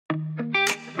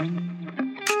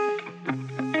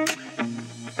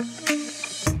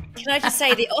Can I just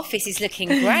say the office is looking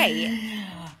great?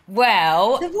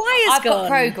 Well, The wire's I've gone. got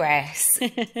progress. No,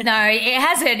 it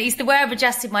hasn't. It's the way I've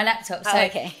adjusted my laptop. So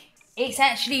Okay. it's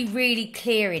actually really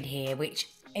clear in here, which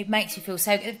it makes me feel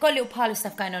so good. I've got a little pile of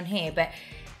stuff going on here, but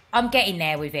I'm getting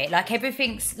there with it. Like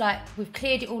everything's like, we've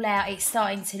cleared it all out. It's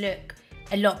starting to look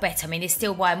a lot better. I mean, there's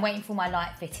still wire. I'm waiting for my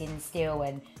light fitting still,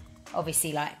 and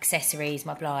obviously like accessories,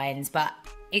 my blinds, but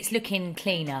it's looking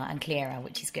cleaner and clearer,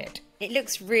 which is good. It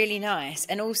looks really nice.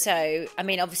 And also, I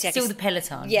mean, obviously... Still the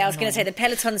Peloton. Yeah, I was going to say the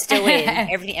Peloton's still in.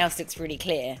 Everything else looks really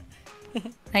clear.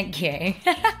 Thank you.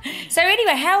 So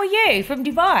anyway, how are you from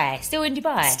Dubai? Still in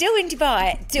Dubai? Still in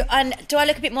Dubai. Do I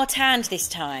look a bit more tanned this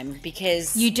time?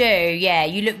 Because... You do, yeah.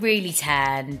 You look really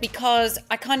tan. Because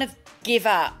I kind of give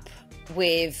up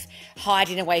with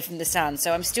hiding away from the sun.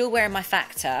 So I'm still wearing my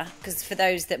Factor, because for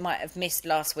those that might have missed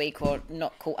last week or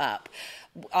not caught up,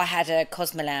 I had a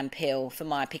Cosmoland pill for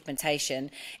my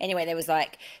pigmentation. Anyway, there was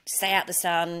like, stay out the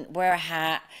sun, wear a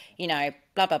hat, you know,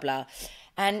 blah, blah, blah.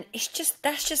 And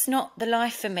that's just not the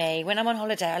life for me. When I'm on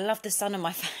holiday, I love the sun on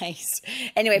my face.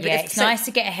 Anyway, but yeah, it's nice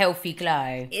to get a healthy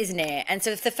glow. Isn't it? And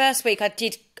so the first week I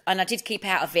did keep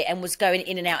out of it and was going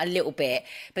in and out a little bit.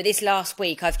 But this last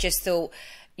week I've just thought,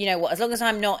 you know what, as long as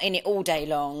I'm not in it all day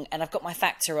long and I've got my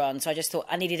Factor on, so I just thought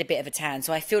I needed a bit of a tan.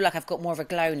 So I feel like I've got more of a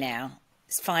glow now.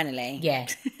 Finally. Yeah.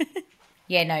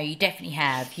 Yeah, no, you definitely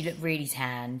have. You look really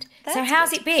tanned. That's so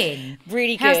how's good. it been?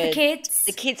 Really good. How's the kids?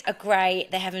 The kids are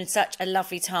great. They're having such a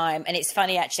lovely time. And it's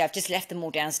funny, actually, I've just left them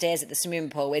all downstairs at the swimming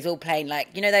pool. We're all playing, like,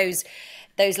 you know, those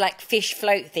like fish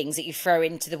float things that you throw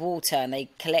into the water and they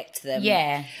collect them.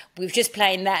 Yeah. We were just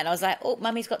playing that and I was like, oh,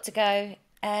 Mummy's got to go.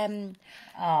 I'm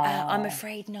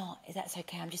afraid not. That's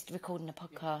okay. I'm just recording a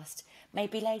podcast.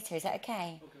 Maybe later. Is that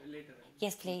okay? Okay, later.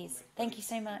 Yes, please. Thank you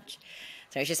so much.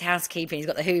 So it's just housekeeping. He's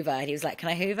got the Hoover. And he was like, can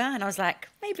I Hoover? And I was like,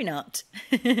 maybe not.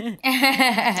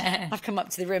 I've come up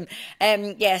to the room.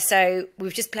 Yeah, so we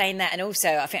were just playing that. And also,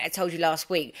 I think I told you last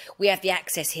week, we have the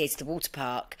access here to the water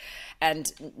park. And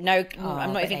no,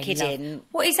 I'm not even kidding.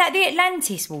 What is that, the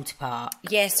Atlantis water park?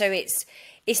 Yeah, so it's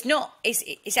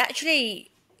actually...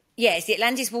 Yeah, it's the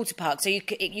Atlantis Water Park. So you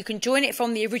can join it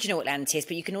from the original Atlantis,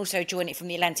 but you can also join it from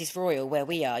the Atlantis Royal, where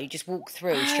we are. You just walk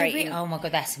through straight in. Oh, my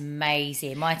God, that's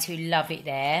amazing. My two love it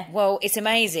there. Well, it's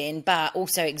amazing, but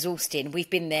also exhausting. We've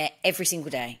been there every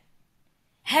single day.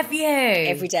 Have you?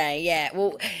 Every day, yeah.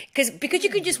 Well, because you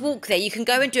can just walk there. You can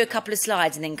go and do a couple of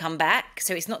slides and then come back,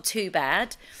 so it's not too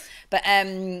bad. But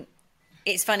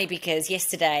it's funny because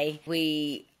yesterday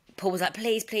Paul was like,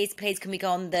 please, can we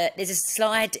go on there's a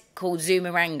slide called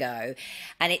Zoomarango,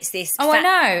 and it's this... Oh, I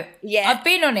know. Yeah. I've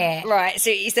been on it. Right,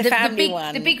 so it's the family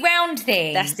one. The big round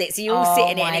thing. That's it. So you all sit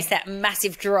in it, and it's that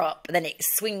massive drop, and then it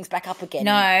swings back up again.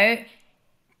 No.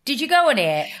 Did you go on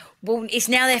it? Well, it's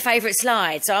now their favourite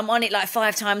slide, so I'm on it like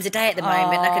 5 times a day at the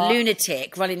moment, like a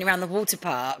lunatic running around the water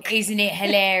park. Isn't it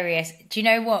hilarious? Do you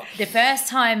know what? The first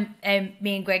time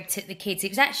me and Greg took the kids, it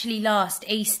was actually last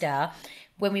Easter...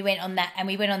 when we went on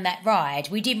that ride,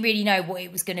 we didn't really know what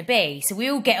it was going to be. So we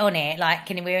all get on it, like,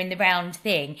 and we're in the round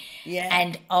thing. Yeah.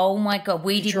 And, oh, my God,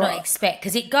 we did not expect...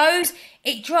 Because it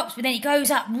drops, but then it goes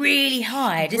up really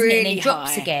high, doesn't it? And then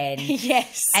drops again.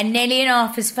 Yes. And Nelly and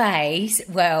Arthur's face,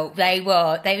 well, they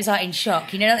was like in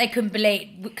shock. You know, they couldn't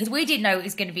believe... Because we didn't know it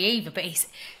was going to be either, but it's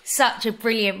such a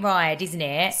brilliant ride, isn't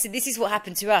it? So this is what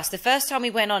happened to us. The first time we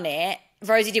went on it,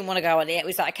 Rosie didn't want to go on it. It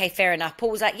was like, okay, fair enough. Paul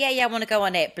was like, yeah, I want to go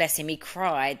on it. Bless him. He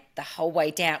cried the whole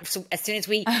way down. So as soon as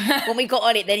when we got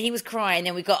on it, then he was crying.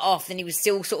 Then we got off. Then he was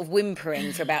still sort of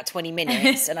whimpering for about 20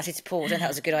 minutes. And I said to Paul, I don't think that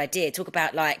was a good idea. Talk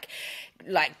about like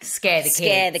scare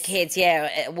the kids. Yeah,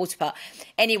 at a water park.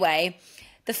 Anyway,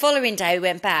 the following day we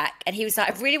went back and he was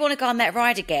like, I really want to go on that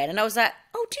ride again. And I was like,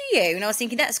 oh, do you? And I was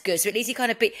thinking, that's good. So at least he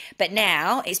kind of but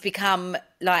now it's become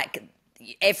like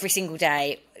every single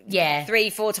day. Yeah,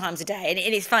 3-4 times a day, and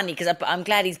it's funny because I'm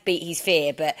glad he's beat his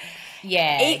fear. But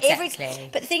yeah, exactly.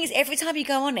 But the thing is, every time you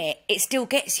go on it, it still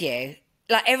gets you.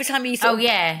 Like every time you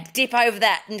dip over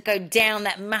that and go down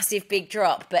that massive big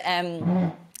drop. But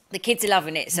the kids are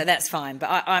loving it, so that's fine.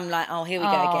 But I'm like, oh, here we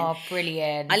go again. Oh,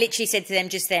 brilliant! I literally said to them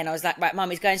just then, I was like, right,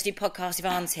 Mummy's going to do podcast with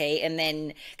Auntie, and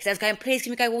then because I was going, please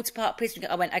can we go water park? Please,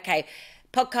 I went, okay.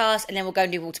 Podcast, and then we'll go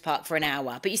and do water park for an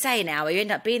hour. But you say an hour, you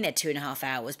end up being there 2.5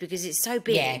 hours because it's so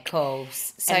big. Yeah, of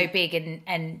course. So big,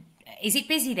 and is it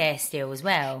busy there still as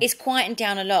well? It's quieting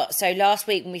down a lot. So last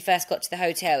week when we first got to the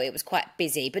hotel, it was quite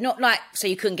busy, but not like so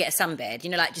you couldn't get a sunbed, you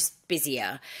know, like just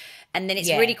busier. And then it's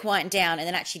really quieting down. And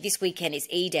then actually this weekend it's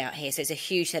Eid out here, so it's a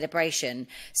huge celebration.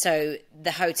 So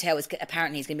the hotel is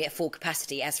apparently is going to be at full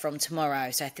capacity as from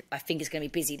tomorrow. So I think it's going to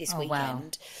be busy this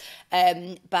weekend.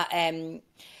 Wow.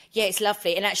 Yeah, it's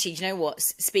lovely. And actually, do you know what?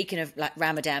 Speaking of like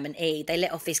Ramadan and Eid, they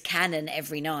let off this cannon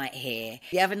every night here.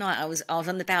 The other night I was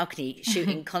on the balcony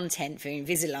shooting content for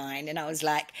Invisalign, and I was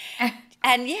like,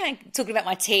 and yeah, talking about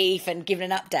my teeth and giving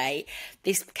an update.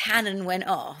 This cannon went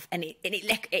off, and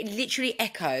it literally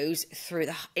echoes through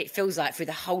it feels like through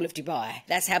the whole of Dubai.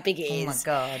 That's how big it is. Oh my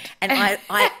God. And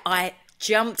I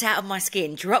jumped out of my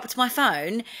skin, dropped my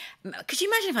phone. Could you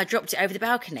imagine if I dropped it over the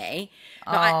balcony?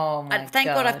 Thank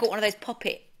God I've got one of those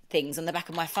pop-it things on the back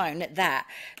of my phone at that.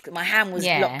 My hand was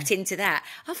locked into that.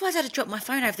 Otherwise I'd have dropped my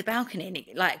phone over the balcony and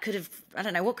it like could have, I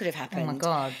don't know what could have happened. Oh my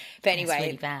God. But anyway. It's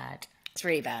really bad. It's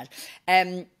really bad.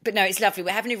 But no, it's lovely.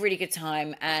 We're having a really good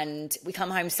time, and we come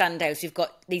home Sundays. We've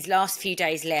got these last few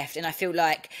days left, and I feel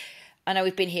like, I know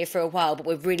we've been here for a while, but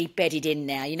we're really bedded in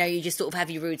now. You know, you just sort of have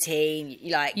your routine.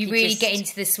 You really get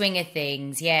into the swing of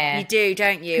things, yeah. You do,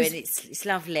 don't you? And it's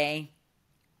lovely.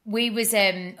 We was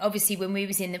obviously when we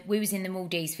was in the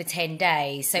Maldives for 10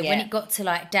 days. So when it got to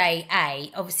like day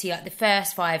 8, obviously like the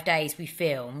first 5 days we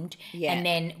filmed, and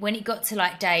then when it got to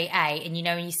like day 8, and you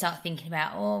know when you start thinking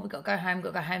about, we got to go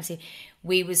home. So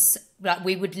we was like,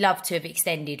 we would love to have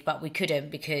extended, but we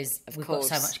couldn't because we've got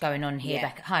so much going on here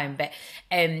back at home. But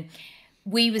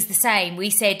we was the same. We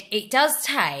said it does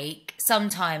take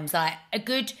sometimes like a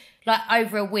good, like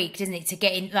over a week, doesn't it, to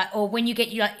get in, like, or when you get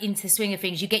into the swing of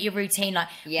things, you get your routine. Like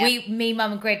me,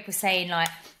 Mum and Greg were saying like,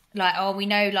 we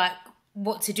know like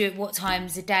what to do at what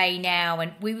times a day now,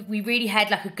 and we really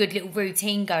had like a good little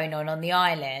routine going on the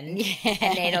island.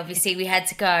 And then obviously we had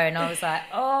to go, and I was like,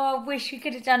 I wish we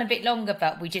could have done a bit longer,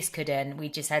 but we just couldn't. We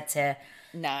just had to.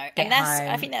 No, and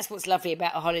I think that's what's lovely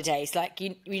about a holiday. It's like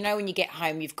you know when you get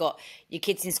home, you've got your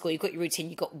kids in school, you've got your routine,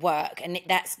 you've got work, and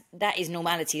that is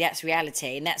normality, that's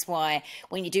reality, and that's why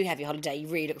when you do have your holiday, you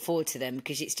really look forward to them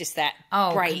because it's just that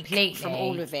break completely from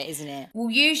all of it, isn't it? Well,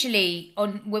 usually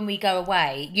when we go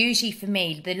away, usually for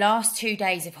me, the last 2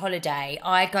 days of holiday,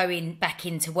 I go back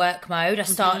into work mode. I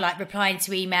start like replying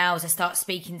to emails, I start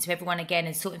speaking to everyone again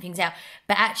and sorting things out.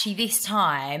 But actually, this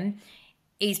time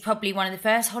is probably one of the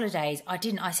first holidays I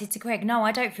said to Greg, no,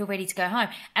 I don't feel ready to go home.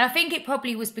 And I think it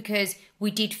probably was because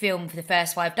we did film for the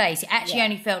first 5 days. It actually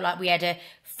only felt like we had a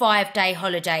 5-day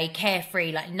holiday,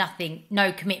 carefree, like nothing,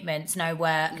 no commitments, no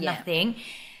work, nothing.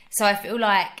 So I feel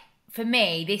like for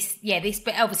me,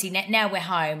 but obviously now we're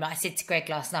home. Like I said to Greg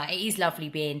last night, it is lovely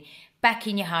being back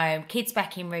in your home, kids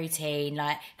back in routine.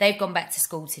 Like they've gone back to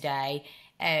school today.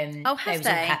 They was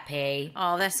all happy.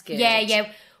 Oh, that's good.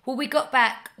 Yeah. Well, we got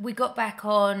back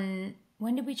on,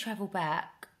 when did we travel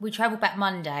back? We travelled back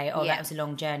Monday. That was a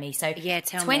long journey. So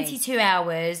 22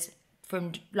 hours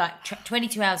from, like,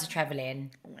 22 hours of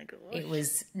travelling. Oh, my God. It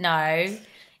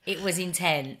was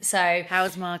intense. So how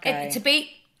was Margot?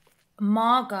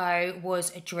 Margot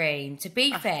was a dream. To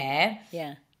be fair,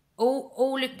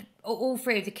 all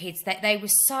 3 of the kids, they were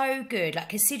so good. Like,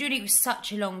 considering it was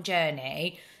such a long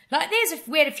journey, like,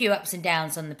 we had a few ups and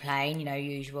downs on the plane, you know,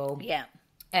 usual. Yeah.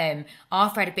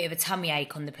 Arthur had a bit of a tummy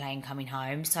ache on the plane coming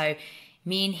home, so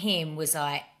me and him was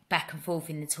like back and forth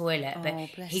in the toilet. But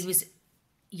he was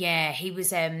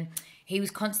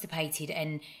constipated,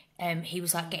 and he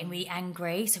was like getting really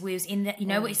angry. So we was in the, you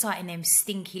know what it's like in them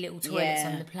stinky little toilets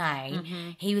on the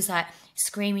plane. He was like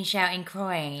screaming, shouting,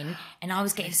 crying, and I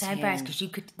was getting so embarrassed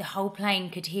because the whole plane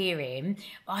could hear him.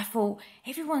 But I thought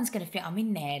everyone's gonna think I'm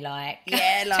in there, like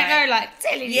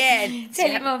telling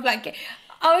him off, like.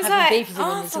 I was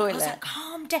like,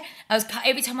 calm down.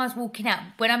 Every time I was walking out,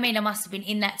 I must have been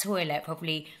in that toilet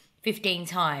probably 15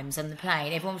 times on the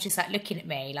plane. Everyone was just like looking at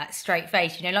me, like straight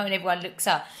face, you know, like when everyone looks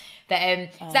up. But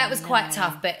so that was quite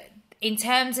tough. But in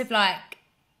terms of like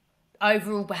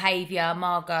overall behaviour,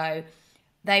 Margot,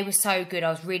 they were so good. I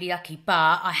was really lucky,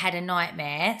 but I had a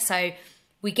nightmare. So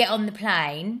we get on the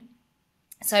plane.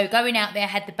 So going out there, I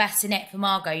had the bassinet for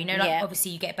Margot. You know, like obviously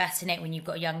you get a bassinet when you've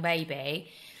got a young baby.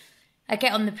 I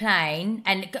get on the plane,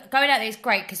 and going out there is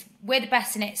great because where the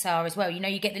bassinets are as well, you know,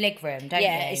 you get the leg room, don't you?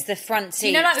 Yeah, it's the front seats.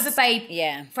 You know, like with a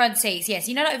baby, front seats, yes.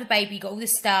 You know, like with a baby, you got all the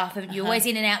stuff, and you're always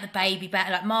in and out the baby back.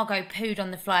 Like Margot pooed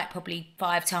on the flight probably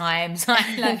 5 times.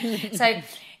 So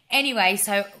anyway,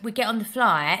 so we get on the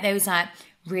flight. They was like,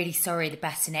 really sorry, the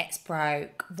bassinets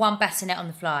broke. One bassinet on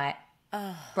the flight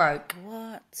broke.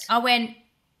 What? I went,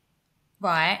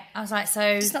 right. I was like, so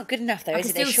it's not good enough though, is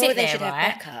it? They're sure they should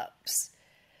have backups.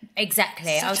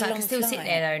 Exactly. I was like, I can still sit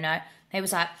there though, no? They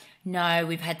was like, no,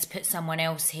 we've had to put someone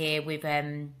else here with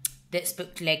that's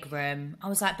booked leg room. I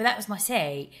was like, but that was my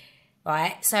seat.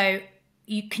 right? So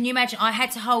can you imagine? I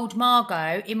had to hold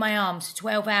Margot in my arms for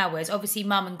 12 hours. Obviously,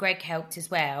 Mum and Greg helped as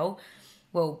well.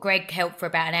 Well, Greg helped for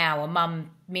about an hour.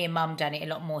 Me and Mum done it a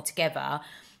lot more together.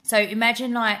 So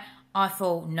imagine, like, I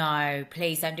thought, no,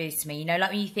 please don't do this to me. You know,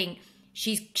 like when you think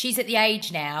she's at the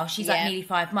age now, she's like nearly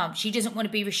 5 months. She doesn't want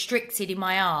to be restricted in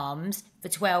my arms for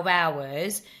 12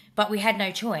 hours. But we had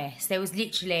no choice. There was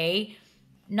literally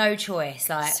no choice.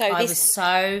 Like, I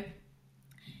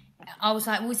was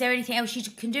like, well, is there anything else you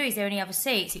can do? Is there any other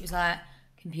seats? It was like,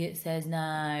 computer says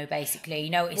no, basically. You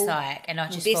know what it's like. And I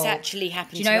just thought, actually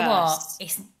happened to us. Do you know what?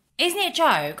 Isn't it a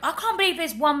joke? I can't believe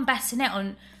there's one bassinet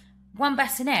on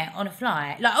a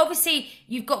flight. Like, obviously,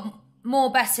 you've got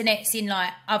more bassinets in,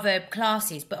 like, other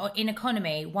classes, but in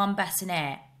economy, one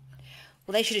bassinet.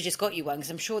 Well, they should have just got you one,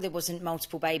 because I'm sure there wasn't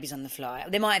multiple babies on the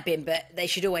flight. There might have been, but they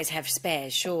should always have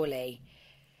spares, surely.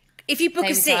 If you book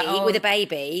a seat with a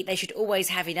baby, they should always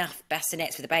have enough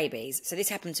bassinets for the babies. So this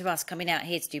happened to us coming out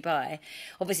here to Dubai.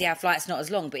 Obviously, our flight's not as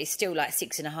long, but it's still like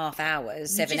 6.5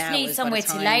 hours, 7 hours. You just need somewhere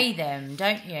to lay them,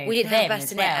 don't you? We didn't have a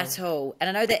bassinet at all. And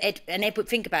I know that Ed would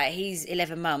think about it, he's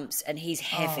 11 months and he's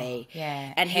heavy. Oh,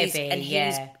 yeah, and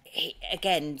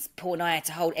again, Paul and I had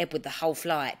to hold Edward the whole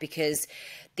flight because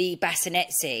the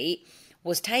bassinet seat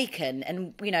was taken,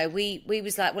 and you know we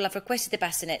was like, well, I've requested the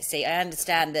bassinet seat. I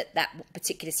understand that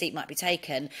particular seat might be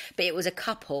taken, but it was a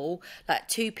couple, like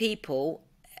 2 people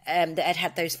that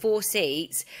had those 4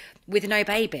 seats with no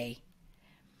baby.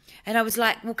 And I was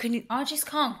like, well, can you? I just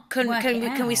can't.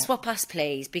 Can we swap us,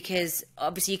 please? Because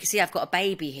obviously you can see I've got a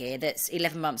baby here that's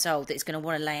 11 months old that's going to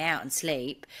want to lay out and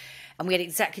sleep, and we had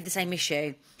exactly the same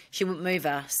issue. She wouldn't move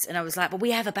us, and I was like, well, we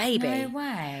have a baby. No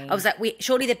way. I was like,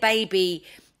 surely the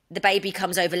baby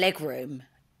comes over legroom,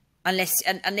 unless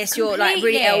you're like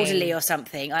really elderly or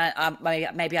something.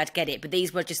 Maybe I'd get it, but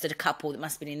these were just a couple that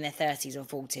must have been in their 30s or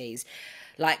 40s.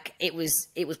 Like, it was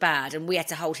bad, and we had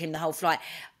to hold him the whole flight.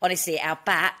 Honestly, our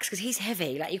backs, because he's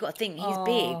heavy. Like, you've got to think he's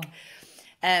big.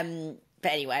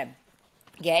 But anyway,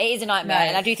 yeah, it is a nightmare,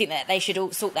 and I do think that they should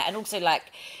all sort that. And also, like,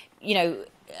 you know,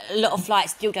 a lot of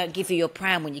flights still don't give you your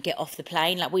pram when you get off the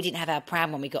plane. Like, we didn't have our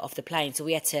pram when we got off the plane, so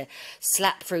we had to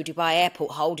slap through Dubai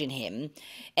airport holding him.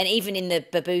 And even in the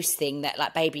baboose thing, that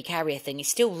like baby carrier thing, it's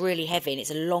still really heavy, and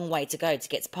it's a long way to go to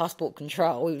get to passport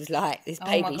control. He was like, this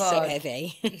baby's so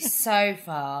heavy. It's so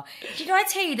far. Did I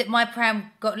tell you that my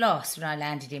pram got lost when I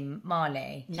landed in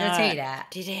Mali? Did I tell you that?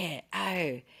 Did it?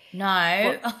 Oh.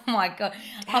 No. What? Oh my God.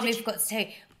 I forgot to tell you.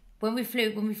 When we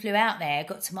flew out there,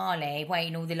 got to Mali,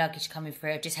 waiting all the luggage coming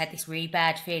through, I just had this really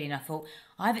bad feeling. I thought,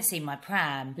 I haven't seen my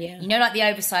pram. Yeah. You know, like the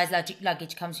oversized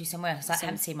luggage comes through somewhere else. I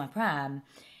haven't seen my pram.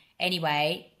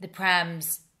 Anyway, the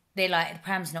pram's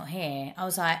not here. I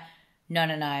was like, no.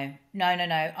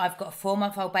 I've got a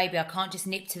 4-month-old baby. I can't just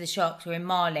nip to the shops. We're in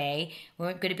Mali.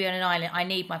 We're going to be on an island. I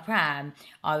need my pram.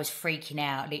 I was freaking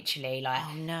out, literally. Like,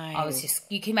 oh no. I was just,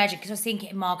 you can imagine, because I was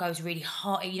thinking Margot was really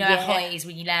hot. You know how hot it is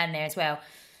when you land there as well.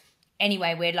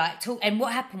 Anyway, we're like, and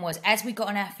what happened was, as we got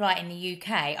on our flight in the UK,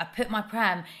 I put my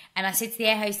pram, and I said to the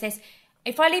air hostess,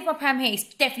 if I leave my pram here,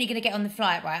 it's definitely going to get on the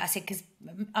flight, right? I said, because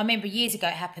I remember years ago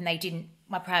it happened,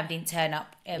 my pram didn't turn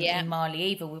up in Mali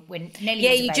either when Nelly was a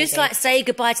baby. You just like say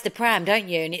goodbye to the pram, don't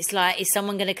you? And it's like, is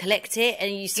someone going to collect it?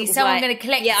 And you sort is someone going to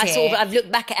collect it? Yeah, I've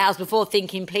looked back at ours before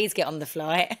thinking, please get on the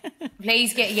flight.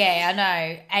 Please get, I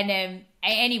know. And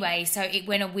anyway, so it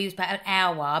went on, we was about an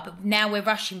hour, but now we're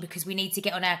rushing because we need to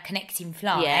get on our connecting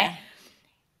flight. Yeah.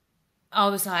 I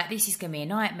was like, this is going to be a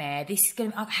nightmare. This is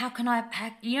going to, like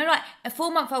a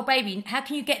 4-month-old baby, how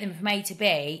can you get them from A to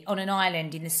B on an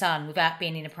island in the sun without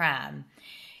being in a pram?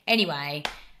 Anyway,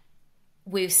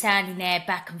 we were standing there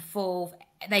back and forth.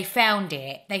 They found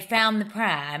it. They found the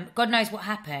pram. God knows what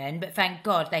happened, but thank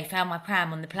God they found my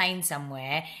pram on the plane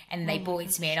somewhere, and they brought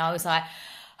it to me, and I was like,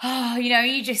 oh, you know,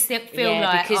 you just feel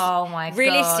like, oh my God.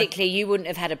 Realistically, you wouldn't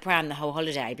have had a pram the whole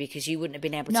holiday because you wouldn't have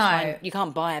been able to you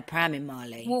can't buy a pram in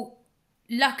Mali. Well,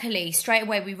 luckily, straight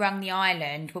away we rung the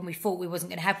island when we thought we wasn't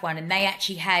going to have one, and they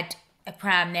actually had a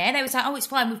pram there. They was like, oh, it's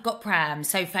fine, we've got prams.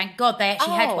 So thank God they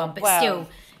actually had one, but still,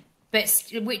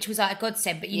 which was like a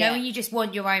godsend. But you know when you just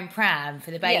want your own pram for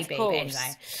the baby. Yeah, of course. But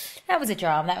anyway, that was a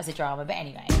drama. But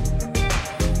anyway.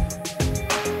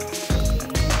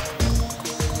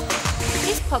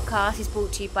 This podcast is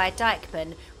brought to you by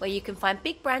Deichmann, where you can find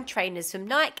big brand trainers from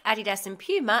Nike, Adidas and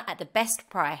Puma at the best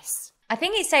price. I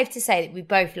think it's safe to say that we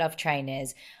both love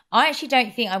trainers. I actually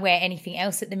don't think I wear anything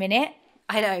else at the minute.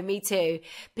 I know, me too.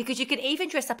 Because you can even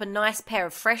dress up a nice pair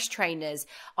of fresh trainers.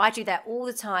 I do that all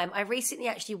the time. I recently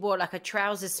actually wore like a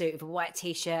trouser suit with a white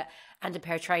t-shirt and a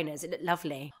pair of trainers. It looked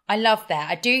lovely. I love that.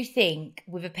 I do think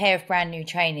with a pair of brand new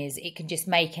trainers, it can just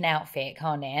make an outfit,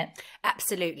 can't it?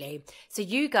 Absolutely. So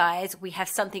you guys, we have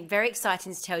something very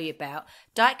exciting to tell you about.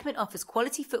 Deichmann offers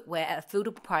quality footwear at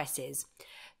affordable prices.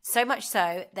 So much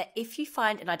so that if you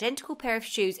find an identical pair of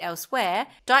shoes elsewhere,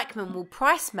 Deichmann will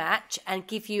price match and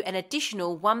give you an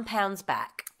additional £1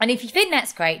 back. And if you think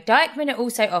that's great, Deichmann are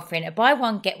also offering a buy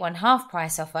one, get one half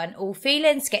price offer on all Fila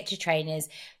and Skechers trainers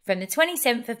from the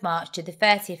 27th of March to the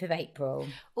 30th of April.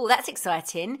 Oh, that's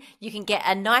exciting. You can get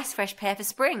a nice fresh pair for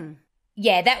spring.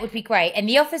 Yeah, that would be great. And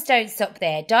the offers don't stop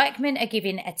there. Deichmann are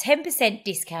giving a 10%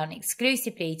 discount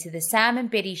exclusively to the Sam and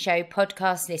Billie Show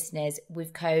podcast listeners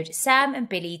with code Sam and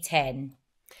Billie 10.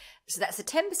 So that's a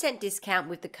 10% discount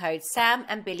with the code Sam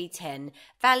and Billie 10,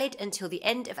 valid until the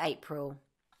end of April.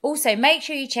 Also, make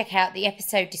sure you check out the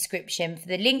episode description for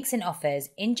the links and offers.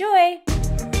 Enjoy!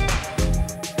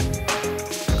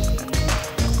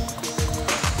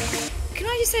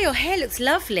 You say your hair looks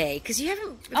lovely because have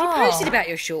you posted about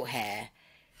your short hair?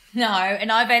 No,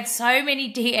 and I've had so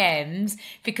many DMs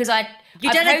because I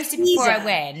posted before I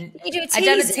went. I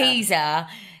done a teaser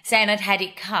saying I'd had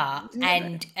it cut,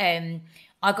 and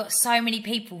I got so many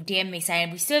people DM me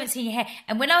saying we still haven't seen your hair.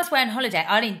 And when I was away on holiday,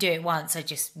 I didn't do it once. I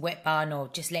just wet bun or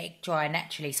just let it dry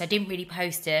naturally. So I didn't really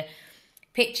post a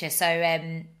picture. So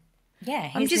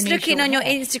yeah, I'm just looking on your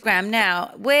Instagram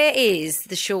now. Where is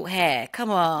the short hair?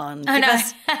 Come on. I know.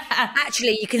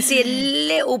 Actually, you can see a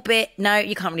little bit. No,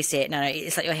 you can't really see it. No,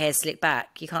 it's like your hair's slicked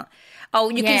back. You can't. Oh,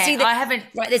 you can see that. I haven't.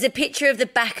 Right, there's a picture of the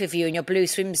back of you in your blue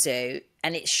swimsuit,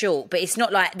 and it's short, but it's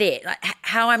not like this. Like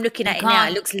how I'm looking at it now,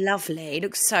 it looks lovely. It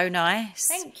looks so nice.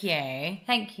 Thank you.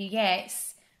 Yes.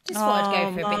 Just thought I'd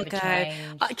go for a bit of a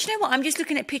change. Do you know what? I'm just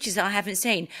looking at pictures that I haven't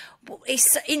seen.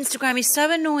 Instagram is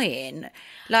so annoying.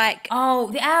 Like,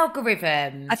 the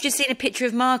algorithm. I've just seen a picture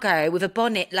of Margot with a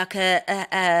bonnet, like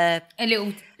a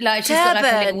little, like she's turban. got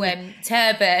like a little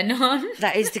turban on.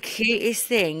 That is the cutest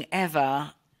thing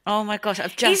ever. Oh my gosh,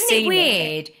 I've just seen it. Isn't it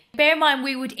weird? Bear in mind,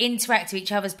 we would interact with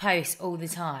each other's posts all the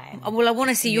time. Well, I want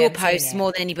to see your posts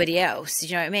more than anybody else. Do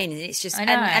you know what I mean? It's just, I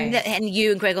know. And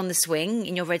you and Greg on the swing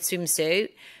in your red swimsuit.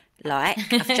 Like,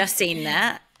 I've just seen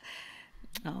that.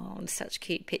 Oh, such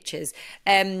cute pictures.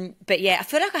 But yeah, I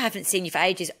feel like I haven't seen you for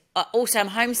ages. Also, I'm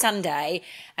home Sunday,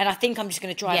 and I think I'm just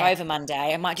going to drive over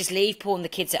Monday. I might just leave Paul and the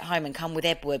kids at home and come with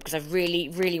Edward because I really,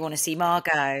 really want to see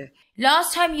Margot.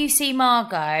 Last time you see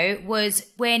Margot was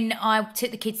when I took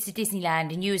the kids to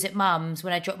Disneyland and you was at Mum's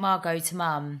when I dropped Margot to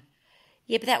Mum.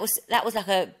 Yeah, but that was like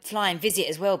a flying visit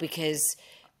as well because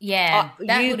you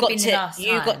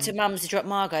got to Mum's to drop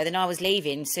Margot, then I was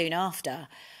leaving soon after.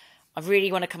 I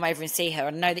really want to come over and see her. I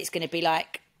know that it's going to be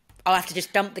like I'll have to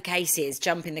just dump the cases,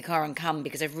 jump in the car and come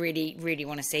because I really, really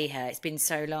want to see her. It's been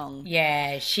so long.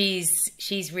 Yeah, she's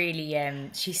really,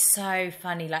 she's so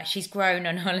funny. Like, she's grown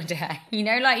on holiday. You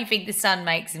know, like you think the sun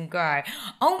makes them grow.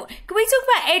 Oh, can we talk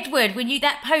about Edward when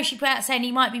that post you put out saying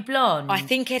he might be blonde? I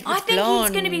think Edward's blonde. I think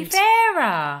he's going to be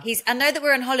fairer. I know that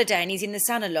we're on holiday and he's in the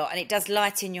sun a lot and it does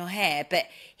lighten your hair, but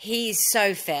he's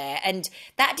so fair. And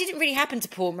that didn't really happen to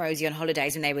Paul and Rosie on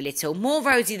holidays when they were little. More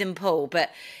Rosie than Paul, but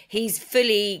he's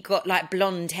fully got like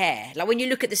blonde hair. Like when you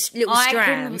look at the little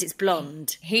strands, it's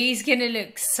blonde. He's going to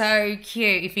look so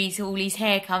cute if all his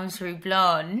hair comes through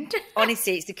blonde.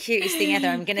 Honestly, it's the cutest thing ever.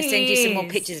 I'm going to send you some more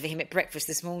pictures of him at breakfast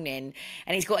this morning.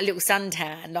 And he's got a little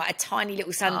suntan, like a tiny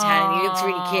little suntan, and he looks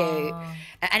really cute.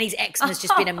 And his eczema's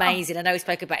just been amazing. I know we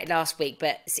spoke about it last week,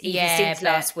 but even since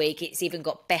last week, it's even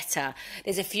got better.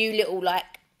 There's a few little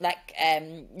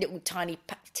little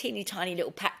teeny tiny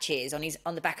little patches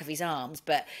on the back of his arms,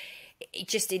 but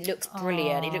it looks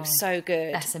brilliant. It looks so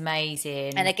good. That's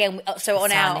amazing. And again, so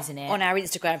on our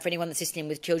Instagram, for anyone that's listening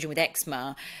with children with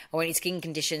eczema or any skin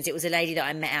conditions, it was a lady that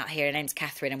I met out here. Her name's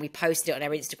Catherine, and we posted it on our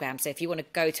Instagram. So if you want to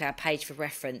go to our page for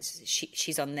reference,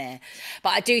 she's on there.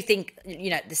 But I do think,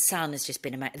 the sun has just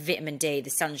been amazing. Vitamin D,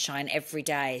 the sunshine every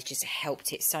day has just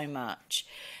helped it so much.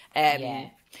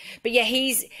 But yeah,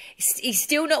 he's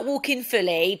still not walking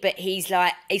fully, but he's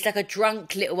like a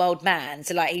drunk little old man.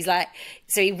 So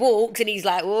he walks and he's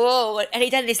like, whoa, and he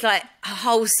done this like a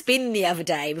whole spin the other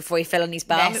day before he fell on his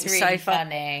bum. That's it was really so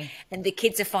funny. And the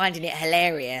kids are finding it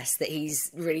hilarious that he's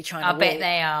really trying to walk. I bet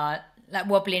they are. like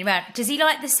wobbling around. Does he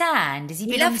like the sand? Has he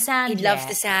been on the sand? He loves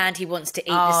the sand. He wants to eat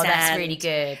the Oh, sand. that's really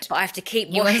good. But I have to keep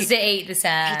He wants to eat the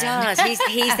sand. He does.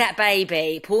 He's that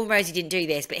baby. Paul and Rosie didn't do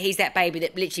this, but he's that baby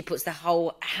that literally puts the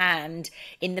whole hand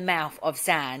in the mouth of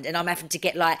sand, and I'm having to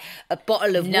get like a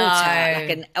bottle of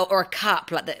water, or a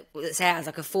cup, like that sounds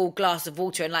like a full glass of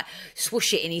water, and like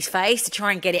swoosh it in his face to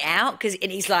try and get it out,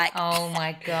 and he's like, oh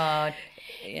my God.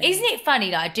 Yeah. Isn't it funny?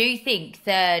 Like, I do think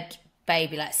third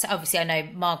baby, like, so obviously I know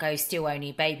Margot's still only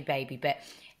a baby, but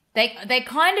they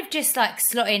kind of just like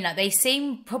slot in, like they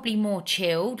seem probably more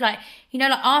chilled. Like, you know,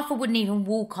 like Arthur wouldn't even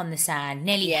walk on the sand.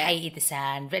 Nelly hated the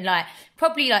sand, but like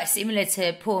probably like similar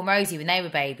to Paul and Rosie when they were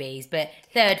babies. But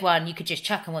third one, you could just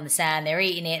chuck them on the sand. They're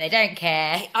eating it. They don't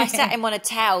care. I sat him on a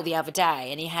towel the other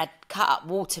day, and he had cut up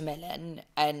watermelon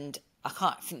and I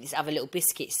can't think this other little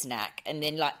biscuit snack, and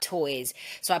then like toys.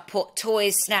 So I put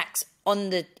toys, snacks in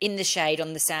the shade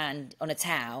on the sand on a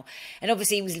towel, and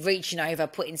obviously he was reaching over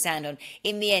putting sand on.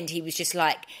 In the end, he was just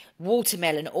like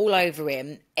watermelon all over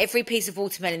him. Every piece of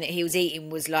watermelon that he was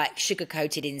eating was like sugar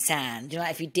coated in sand, you know,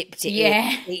 like if you dipped it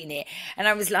in, eating it. And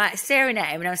I was like staring at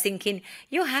him, and I was thinking,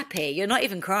 you're happy, you're not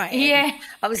even crying.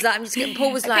 I was like, I'm just getting.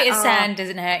 Paul was like, bit of sand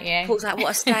doesn't hurt you. Paul's like, what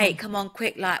a state, come on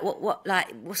quick, like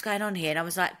what's going on here? And I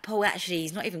was like, Paul, actually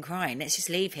he's not even crying, let's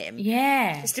just leave him.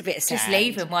 Just a bit of sand, just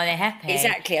leave them while they're happy.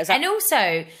 Exactly. I was like, and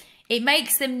also it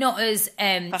makes them not as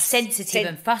sensitive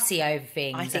and fussy over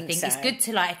things. I think so. It's good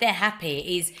to, like, if they're happy, it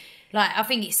is like, I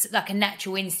think it's like a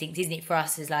natural instinct, isn't it, for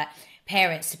us as like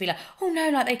parents to be like, oh no,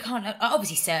 like they can't,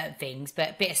 obviously certain things, but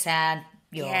a bit of sand,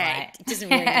 you're all right. It doesn't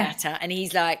really matter. And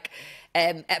he's like,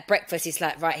 at breakfast, it's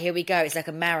like, right, here we go. It's like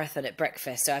a marathon at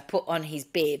breakfast. So I put on his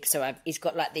bib. So he's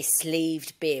got like this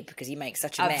sleeved bib because he makes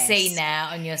such a mess. I've seen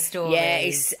that on your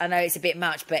stories. Yeah, I know it's a bit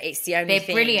much, but it's the only thing.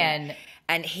 They're brilliant.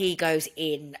 And he goes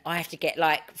in. I have to get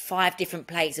like 5 different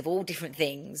plates of all different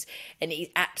things, and he's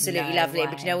absolutely lovely.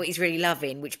 But you know what he's really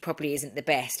loving, which probably isn't the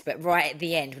best, but right at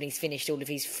the end when he's finished all of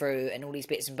his fruit and all these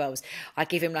bits and bobs, I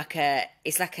give him like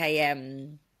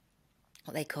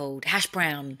what they called hash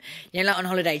brown. You know, like on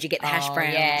holidays you get the hash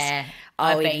browns. Yeah.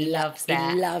 I bet he loves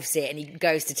that. He loves it, and he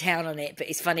goes to town on it. But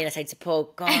it's funny, and I say to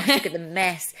Paul, gosh, look at the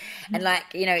mess. And like,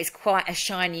 you know, it's quite a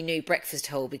shiny new breakfast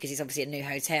hall because it's obviously a new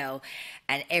hotel.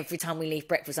 And every time we leave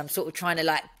breakfast, I'm sort of trying to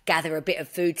like gather a bit of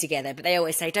food together. But they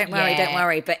always say, don't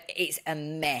worry. But it's a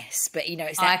mess. But you know,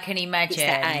 it's that, I can imagine.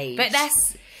 It's that age. But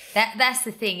that's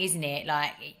the thing, isn't it?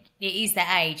 Like, it is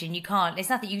that age, and you can't. There's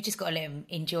nothing. You just got to let them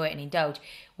enjoy it and indulge.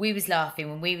 We was laughing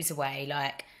when we was away.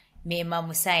 Like, me and Mum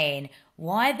was saying,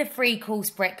 why the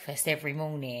 3-course breakfast every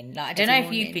morning? Like, I don't know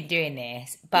if you've been doing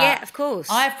this, but yeah, of course.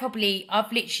 I've probably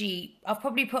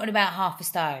put on about half a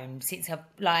stone since I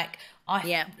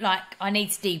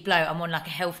need to de-bloat. I'm on like a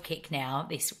health kick now.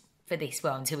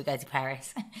 Until we go to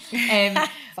Paris.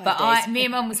 But me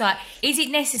and Mum was like, is it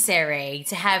necessary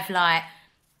to have like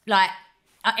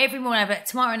every morning I have a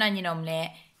tomato and onion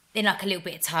omelette, then like a little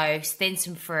bit of toast, then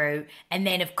some fruit, and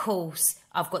then of course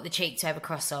I've got the cheek to have a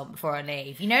croissant before I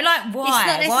leave. You know, like why?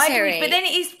 It's not necessary. But then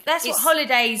that's what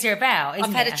holidays are about, isn't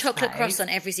I've had it, a chocolate croissant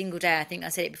every single day. I think I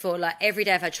said it before. Like every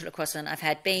day I've had chocolate croissant. I've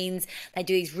had beans. They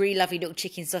do these really lovely little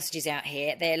chicken sausages out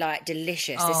here. They're like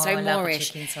delicious. They're so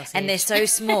Moorish, and they're so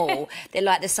small. They're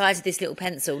like the size of this little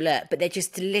pencil. Look, but they're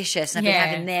just delicious. And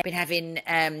I've been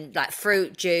having like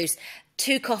fruit juice,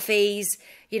 2 coffees.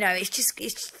 You know, it's just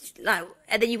like,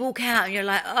 and then you walk out and you're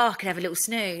like, oh, I could have a little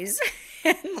snooze.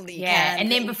 And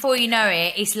then before you know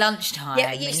it, it's lunchtime.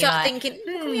 Yeah, you start thinking,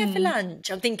 what can we have for lunch?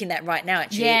 I'm thinking that right now,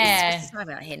 actually. It's time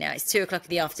out here now. It's 2:00 in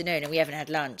the afternoon and we haven't had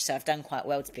lunch, so I've done quite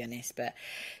well, to be honest. But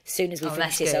as soon as we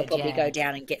finish this, I'll probably go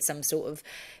down and get some sort of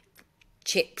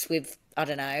chips with, I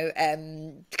don't know,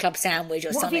 club sandwich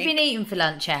or something. What have you been eating for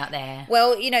lunch out there?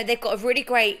 Well, you know, they've got a really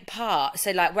great part.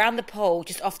 So, like, round the pool,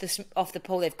 just off the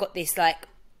pool, they've got this, like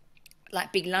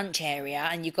big lunch area,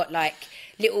 and you've got like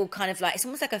little kind of like, it's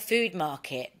almost like a food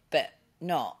market, but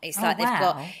not. It's like they've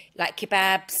got like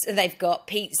kebabs, and they've got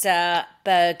pizza,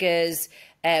 burgers,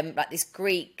 like this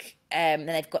Greek, and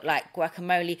they've got like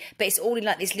guacamole, but it's all in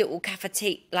like this little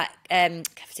cafeteria.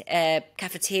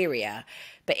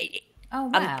 But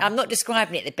I'm not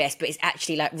describing it the best, but it's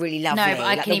actually like really lovely. No, but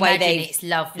I can imagine it's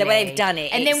lovely. The way they've done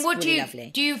it. And then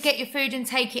lovely. Do you get your food and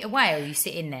take it away, or you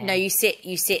sit in there? No, you sit.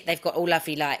 They've got all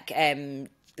lovely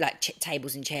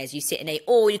tables and chairs. You sit and eat,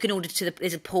 or you can order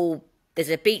there's a pool there's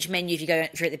a beach menu if you're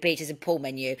at the beach. There's a pool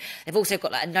menu. They've also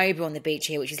got like a Nobu on the beach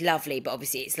here, which is lovely, but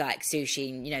obviously it's like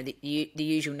sushi, you know, the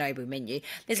usual Nobu menu.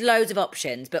 There's loads of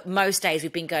options, but most days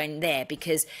we've been going there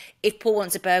because if Paul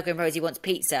wants a burger and Rosie wants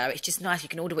pizza, it's just nice. You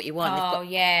can order what you want. Oh,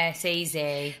 yeah, it's easy.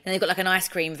 And they've got like an ice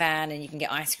cream van and you can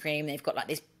get ice cream. They've got like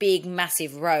this big,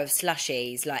 massive row of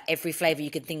slushies, like every flavour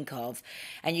you could think of.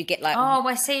 And you get like... Oh,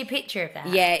 I see a picture of that.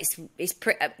 Yeah, it's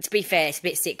to be fair, it's a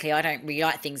bit sickly. I don't really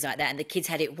like things like that. And the kids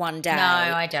had it one day. No,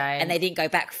 I don't. And they didn't go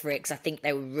back for it because I think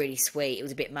they were really sweet. It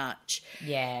was a bit much.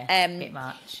 Yeah, a bit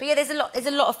much. But yeah, there's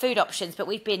a lot of food options. But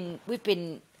we've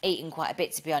been eating quite a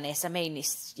bit, to be honest. I mean,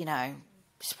 it's, you know,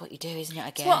 it's what you do, isn't it?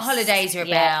 I guess it's what holidays are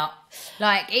about.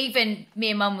 Like even me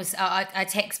and Mum was. I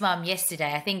text Mum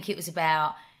yesterday. I think it was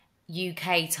about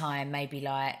UK time, maybe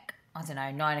like I don't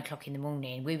know 9 o'clock in the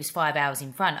morning. We was 5 hours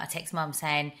in front. I text Mum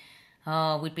saying,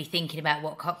 oh, we'd be thinking about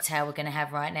what cocktail we're going to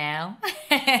have right now.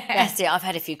 That's it. I've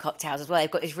had a few cocktails as well. They've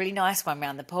got this really nice one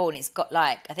around the pool, and it's got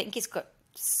like, I think it's got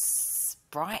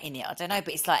Sprite in it. I don't know,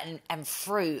 but it's like and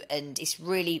fruit, and it's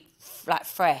really like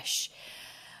fresh.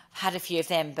 Had a few of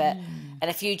them, but and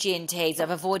a few G&Ts. I've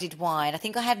avoided wine. I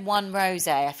think I had one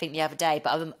rosé, I think, the other day,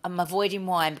 but I'm avoiding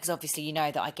wine because obviously you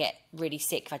know that I get really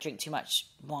sick if I drink too much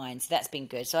wine, so that's been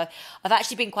good. So I've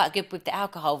actually been quite good with the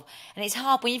alcohol, and it's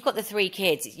hard when you've got the 3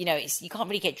 kids. You know, you can't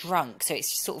really get drunk, so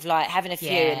it's sort of like having a few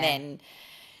and then.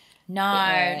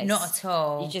 No, not at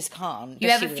all. You just can't. You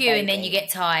have a few and then you get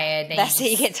tired. That's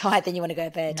it. You get tired, then you want to go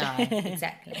to bed. No,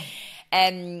 exactly.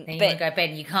 Then you want to go to bed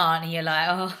and you can't, and you're like,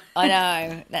 oh. I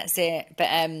know, that's it. But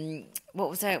what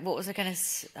was I going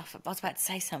to? I was about to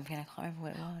say something. I can't remember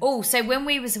what it was. Oh, so when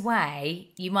we was away,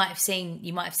 you might have seen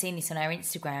this on our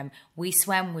Instagram. We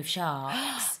swam with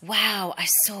sharks. Wow, I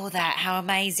saw that. How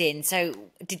amazing! So,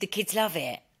 did the kids love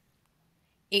it?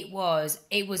 It was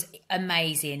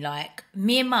amazing. Like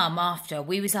me and Mum, after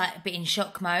we was like a bit in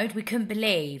shock mode. We couldn't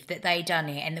believe that they done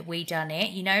it and that we done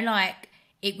it. You know, like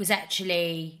it was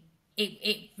actually.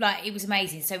 It was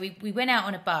amazing. So we went out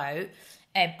on a boat.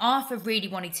 Arthur really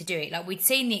wanted to do it. Like we'd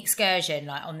seen the excursion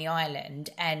like on the island,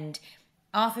 and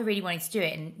Arthur really wanted to do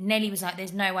it. And Nelly was like,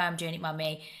 "There's no way I'm doing it,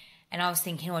 Mummy." And I was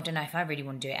thinking, I don't know if I really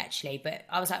want to do it actually. But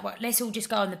I was like, well, let's all just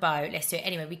go on the boat. Let's do it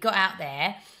anyway. We got out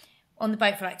there on the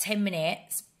boat for like 10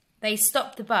 minutes. They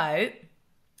stopped the boat,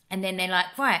 and then they're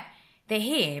like, right, they're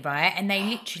here, right? And they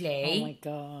literally, oh my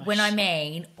gosh, when I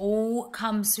mean, all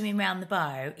come swimming around the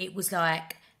boat. It was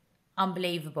like.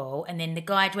 Unbelievable. And then the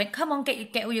guide went, come on,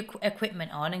 get all your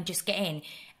equipment on and just get in.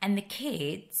 And the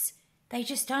kids, they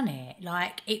just done it.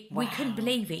 Like it, we couldn't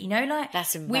believe it. You know, like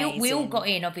that's amazing. We all got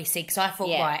in obviously because I thought,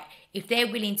 right, if they're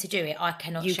willing to do it, I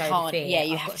cannot show the fear. Yeah,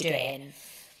 you have to get in.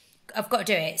 I've got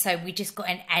to do it. So we just got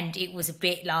in, and it was a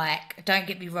bit like, don't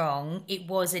get me wrong, it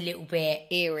was a little bit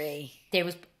eerie.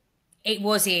 It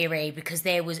was eerie because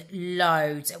there was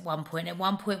loads at one point. At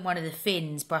one point, one of the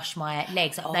fins brushed my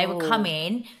legs. Like, they were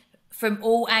coming from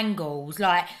all angles.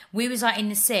 Like we was like in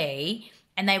the sea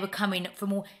and they were coming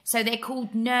from all, so they're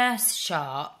called nurse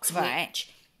sharks, right? Which,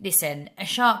 listen, a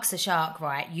shark's a shark,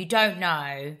 right? You don't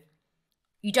know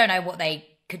what they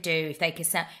could do, if they could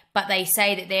sound, but they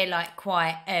say that they're like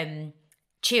quite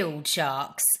chilled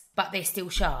sharks, but they're still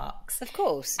sharks, of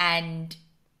course. And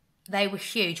they were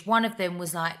huge. One of them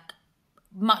was like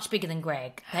much bigger than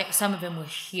Greg. Some of them were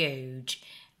huge.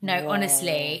 No, Whoa.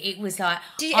 Honestly, it was like...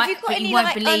 Have you got any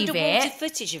like underwater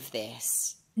footage of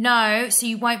this? No, so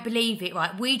you won't believe it,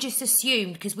 right? We just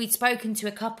assumed, because we'd spoken to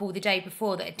a couple the day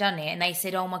before that had done it, and they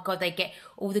said, oh my God, they get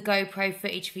all the GoPro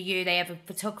footage for you, they have a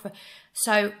photographer.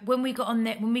 So when we got on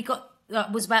there,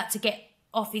 was about to get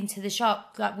off into the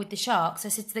shark, like with the sharks, I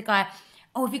said to the guy,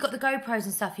 oh, have you got the GoPros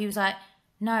and stuff? He was like,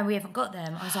 no, we haven't got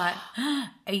them. I was like,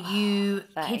 are you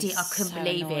kidding? I couldn't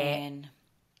believe it.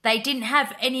 They didn't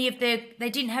have any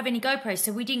GoPros,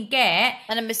 so we didn't get.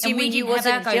 And I'm assuming you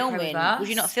wasn't filming. Was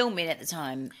you not filming at the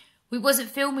time? We wasn't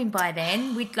filming by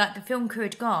then. The film crew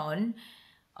had gone.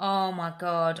 Oh my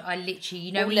God! I literally,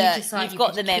 you know, when you just like you've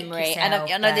got the memory, and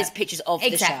I know there's pictures of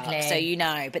the shark, so you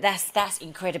know. But that's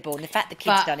incredible, and the fact the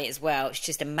kids done it as well, it's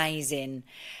just amazing.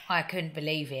 I couldn't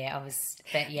believe it.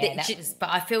 But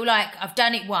I feel like I've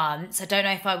done it once. I don't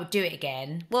know if I would do it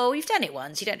again. Well, you've done it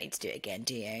once. You don't need to do it again,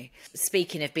 do you?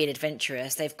 Speaking of being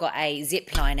adventurous, they've got a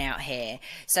zip line out here,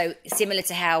 so similar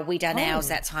to how we done ours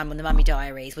that time on the Mummy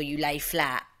Diaries, where you lay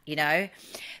flat. You know,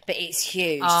 but it's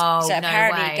huge. Oh, so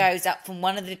apparently no way. It goes up from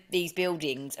one of these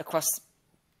buildings across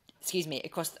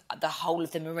the whole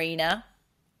of the marina.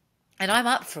 And I'm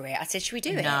up for it. I said, should we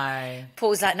do it? No. Paul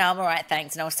was like, no, I'm all right,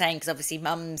 thanks. And I was saying, because obviously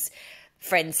Mum's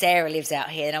friend Sarah lives out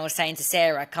here, and I was saying to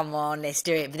Sarah, come on, let's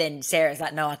do it. But then Sarah's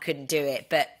like, no, I couldn't do it.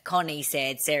 But Connie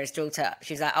said, Sarah's daughter,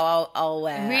 she was like, I'll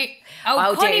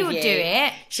Connie would do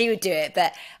it. She would do it,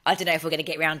 but I don't know if we're going to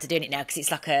get round to doing it now because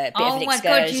it's like a bit of an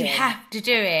excursion. Oh my God, you have to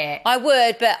do it. I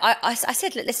would, but I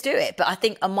said, look, let's do it. But I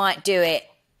think I might do it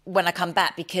when I come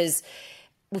back because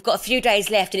we've got a few days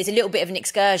left and it's a little bit of an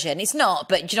excursion. It's not,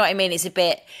 but do you know what I mean? It's a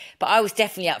bit, but I was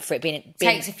definitely up for it being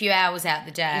takes a few hours out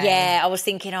the day. Yeah, I was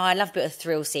thinking, I love a bit of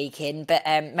thrill seeking, but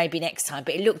maybe next time.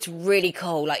 But it looked really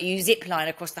cool. Like you zip line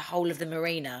across the whole of the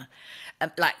marina,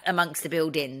 like amongst the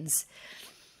buildings.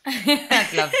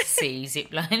 I'd love to see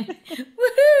zip line.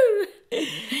 Woohoo!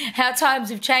 How times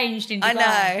have changed in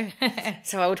Dubai. I know.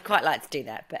 So I would quite like to do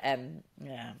that, but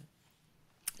yeah.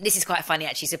 This is quite funny,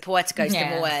 actually. So Paul had to go to the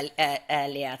mall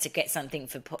earlier to get something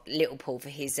for little Paul for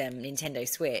his Nintendo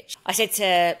Switch. I said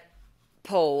to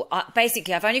Paul,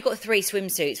 basically, I've only got 3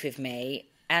 swimsuits with me.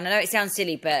 And I know it sounds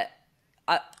silly, but,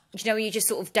 you know, you're just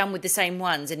sort of done with the same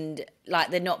ones and, like,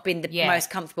 they're not been the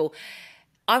most comfortable.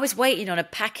 I was waiting on a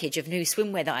package of new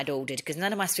swimwear that I'd ordered because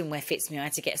none of my swimwear fits me. I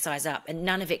had to get a size up and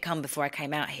none of it come before I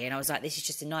came out here. And I was like, this is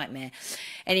just a nightmare.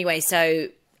 Anyway, so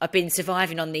I've been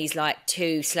surviving on these like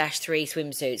 2/3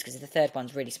 swimsuits because the third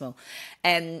one's really small.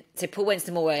 So Paul went to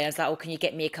the mall and I was like, oh, can you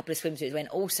get me a couple of swimsuits? He went,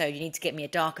 also, you need to get me a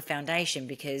darker foundation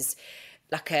because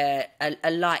like a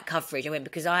light coverage. I went,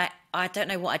 because I don't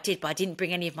know what I did, but I didn't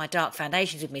bring any of my dark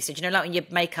foundations with me. So do you know like when your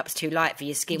makeup's too light for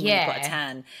your skin when you've got a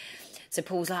tan? So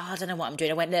Paul's like, oh, I don't know what I'm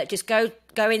doing. I went, look, just go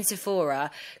in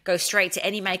Sephora, go straight to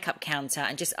any makeup counter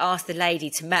and just ask the lady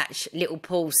to match little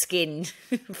Paul's skin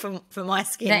for my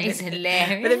skin. That is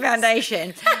hilarious. With the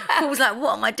foundation. Paul's like,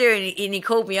 what am I doing? And he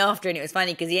called me after and it was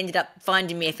funny because he ended up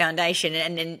finding me a foundation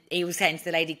and then he was saying to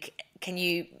the lady, can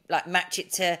you like match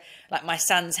it to like my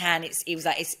son's hand? He was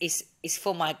like, it's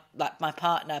for my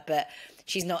partner, but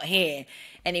she's not here.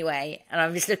 Anyway, and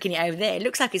I'm just looking it over there. It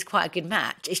looks like it's quite a good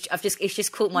match. It's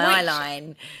just caught my eye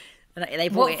line.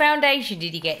 And what foundation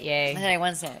did he get you? I don't know,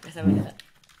 one sec. Let's have a look.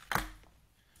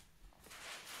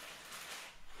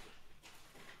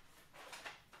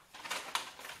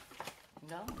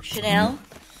 No, Chanel,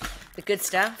 the good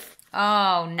stuff.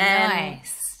 Oh,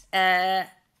 nice.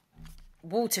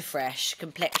 Water Fresh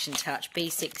Complexion Touch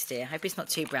B60. I hope it's not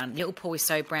too brown. Little Paul is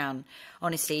so brown.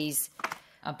 Honestly,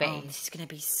 I bet this is going to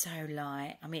be so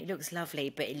light. I mean, it looks lovely,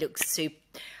 but it looks super.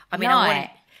 I mean,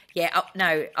 light.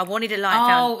 I wanted a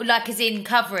light. Oh, like as in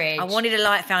coverage. I wanted a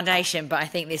light foundation, but I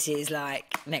think this is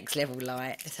like next level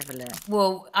light. Let's have a look.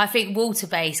 Well, I think water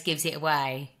base gives it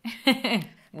away.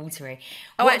 Watery.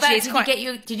 Oh, what actually, about,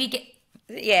 did he get?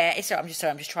 Yeah, it's. I'm just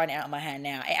trying it out on my hand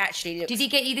now. It actually looks. Did he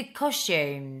get you the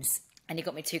costumes? And he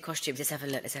got me 2 costumes. Let's have a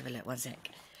look. One sec.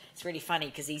 It's really funny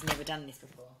because he's never done this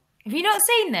before. Have you not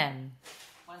seen them?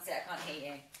 One sec, I can't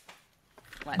hear you.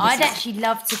 Right, I'd actually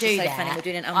love to do so that. Funny. We're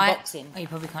doing an unboxing. Oh, you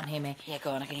probably can't hear me. Yeah,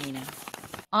 go on, I can hear you now.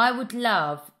 I would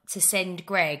love to send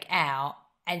Greg out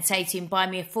and say to him, buy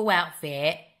me a full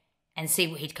outfit and see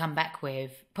what he'd come back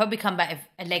with. Probably come back with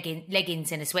a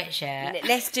leggings and a sweatshirt.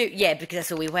 Let's do, because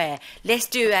that's all we wear. Let's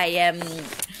do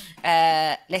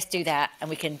let's do that, and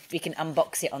we can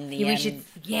unbox it on the. We should.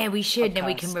 Podcast. Then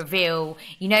we can reveal.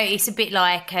 You know, it's a bit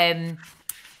like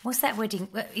what's that wedding?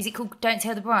 Is it called Don't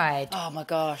Tell the Bride? Oh my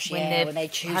gosh! When they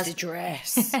choose the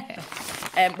dress.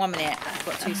 1 minute. I've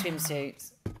got 2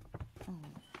 swimsuits. Oh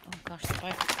gosh,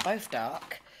 they're both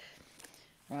dark.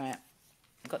 Right.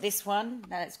 I've got this one.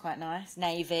 That looks quite nice.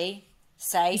 Navy.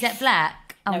 Safe. Is that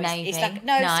black? Oh, no, navy. It's like,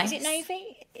 nice. Is it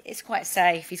navy? It's quite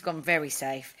safe. He's gone very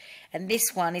safe. And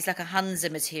this one is like a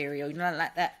Hunza material. You know,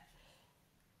 like that.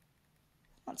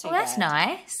 Not too bad. That's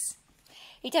nice.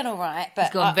 He done all right, but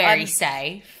he's gone very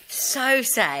safe. So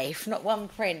safe. Not one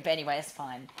print, but anyway, that's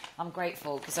fine. I'm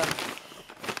grateful because I'm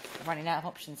running out of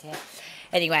options here.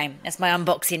 Anyway, that's my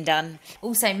unboxing done.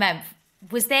 Also, Ma'am,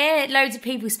 was there loads of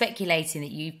people speculating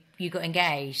that you got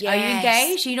engaged? Yes. Are you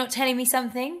engaged? Are you not telling me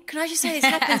something? Can I just say this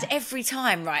happens every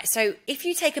time, right? So if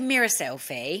you take a mirror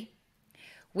selfie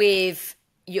with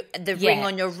the ring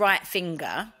on your right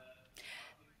finger,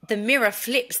 the mirror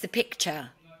flips the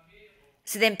picture.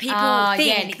 So then people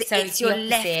think that it's your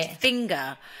left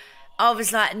finger. I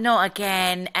was like, not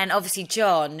again. And obviously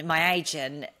John, my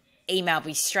agent, emailed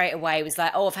me straight away. Was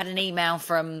like, oh, I've had an email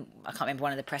from, I can't remember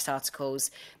one of the press articles,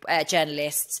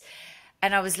 journalists.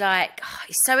 And I was like, oh,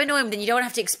 it's so annoying. Then you don't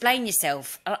have to explain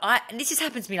yourself. This has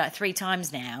happened to me like 3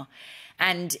 times now.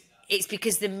 And it's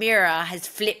because the mirror has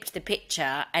flipped the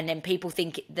picture and then people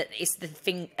think that it's the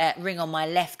ring on my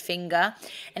left finger.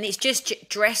 And it's just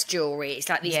dress jewellery. It's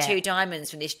like these 2 diamonds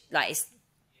from this, like, it's,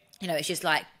 you know, it's just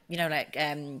like, you know, like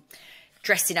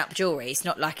dressing up jewellery. It's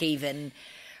not like even,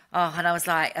 Oh, and I was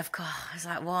like, of course, I was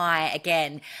like, why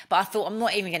again? But I thought, I'm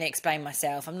not even going to explain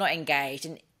myself. I'm not engaged.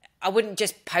 And I wouldn't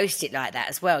just post it like that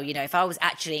as well. You know, if I was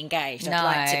actually engaged, I'd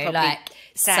like to probably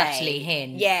say, subtly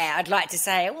hint. Yeah, I'd like to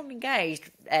say, oh, I'm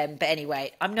engaged. But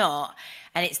anyway, I'm not.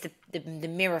 And it's the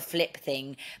mirror flip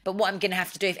thing. But what I'm going to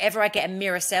have to do, if ever I get a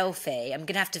mirror selfie, I'm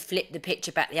going to have to flip the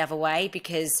picture back the other way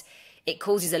because it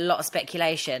causes a lot of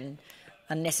speculation,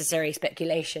 unnecessary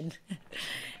speculation.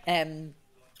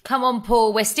 Come on,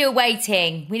 Paul, we're still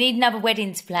waiting. We need another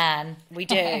wedding to plan. We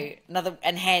do.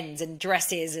 And hens and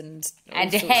dresses and a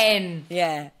hen.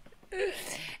 Yeah.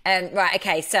 Right,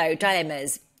 okay, so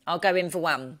dilemmas. I'll go in for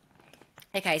one.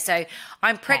 Okay, so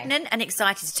I'm pregnant and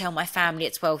excited to tell my family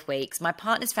at 12 weeks. My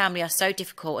partner's family are so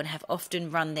difficult and have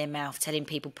often run their mouth telling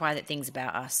people private things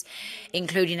about us,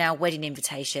 including our wedding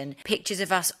invitation, pictures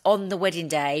of us on the wedding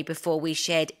day before we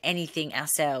shared anything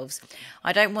ourselves.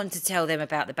 I don't want to tell them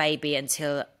about the baby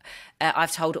until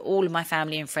I've told all of my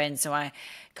family and friends, so it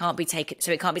can't be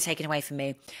taken away from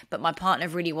me. But my partner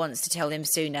really wants to tell them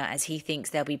sooner, as he thinks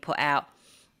they'll be put out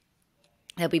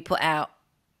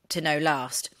to know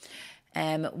last.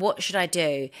 What should I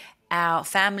do? Our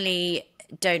family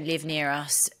don't live near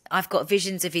us. I've got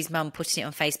visions of his mum putting it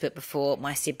on Facebook before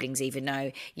my siblings even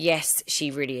know. Yes,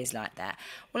 she really is like that.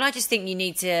 Well, I just think you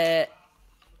need to,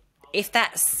 if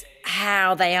that's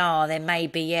how they are, then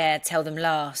maybe, tell them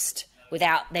last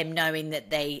without them knowing that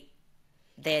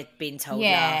they're being told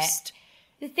last.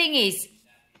 The thing is,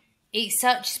 it's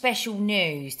such special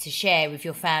news to share with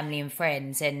your family and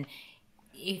friends, and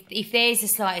if there's the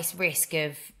slightest risk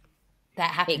of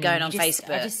that happening, it going on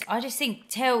Facebook. I just think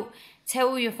tell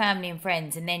all your family and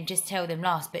friends, and then just tell them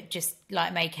last, but just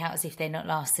like make out as if they're not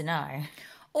last to know.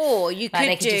 Or you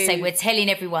could just say, we're telling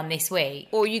everyone this week.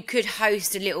 Or you could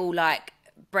host a little like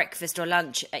breakfast or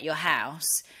lunch at your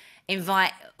house,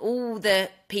 invite all the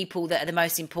people that are the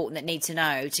most important that need to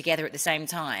know together at the same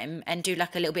time, and do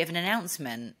like a little bit of an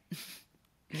announcement.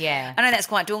 Yeah. I know that's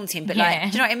quite daunting, but like, do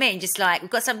you know what I mean? Just like,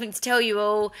 we've got something to tell you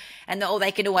all, and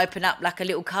they can all open up like a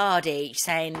little card each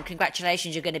saying,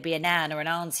 congratulations, you're going to be a nan or an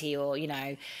auntie, or, you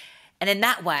know, and then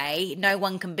that way no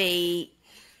one can be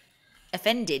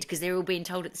offended because they're all being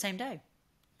told at the same day.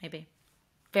 Maybe.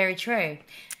 Very true.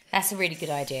 That's a really good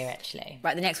idea, actually.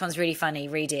 Right, the next one's really funny.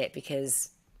 Read it because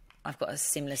I've got a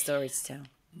similar story to tell.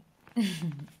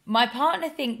 My partner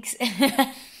thinks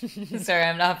sorry,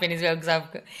 I'm laughing as well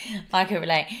because I can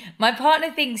relate. My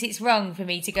partner thinks it's wrong for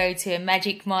me to go to a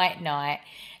Magic Mike night,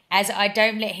 as I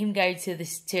don't let him go to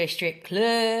a strip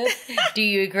club. Do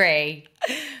you agree?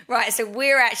 Right, so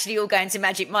we're actually all going to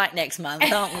Magic Mike next month,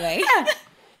 aren't we?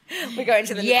 We're going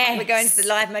to the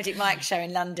live Magic Mike show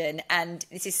in London, and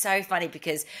this is so funny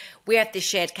because we have this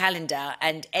shared calendar,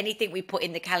 and anything we put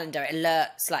in the calendar, it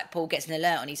alerts, like Paul gets an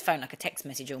alert on his phone, like a text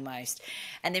message almost.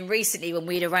 And then recently when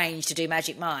we'd arranged to do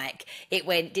Magic Mike, it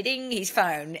went ding his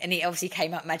phone, and it obviously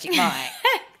came up Magic Mike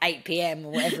 8 p.m.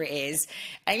 or whatever it is,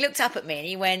 and he looked up at me and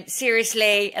he went,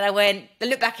 seriously? And I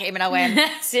looked back at him and I went,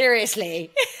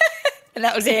 seriously? And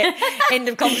that was it. End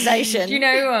of conversation. Do you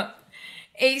know what?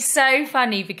 It's so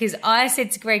funny because I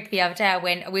said to Greg the other day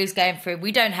when we was going through,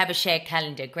 we don't have a shared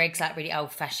calendar. Greg's like really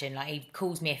old fashioned. Like he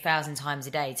calls me 1,000 times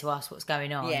a day to ask what's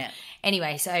going on. Yeah.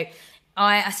 Anyway, so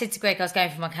I said to Greg, I was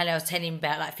going through my calendar, I was telling him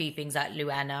about like a few things like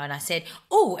Luana, and I said,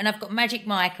 oh, and I've got Magic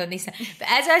Mike on this. But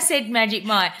as I said Magic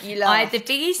Mike, I had the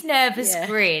biggest nervous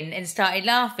grin and started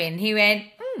laughing. He went,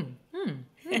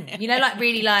 you know, like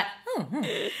really like,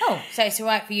 oh, so it's all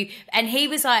right for you. And he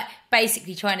was like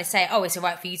basically trying to say, oh, it's all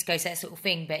right for you to go to that sort of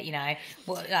thing, but you know,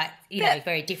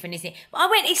 very different, isn't it? But I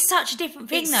went, it's such a different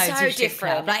thing though. It's so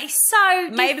different. Like it's so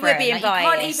different. Maybe we're being biased. You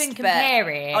can't even compare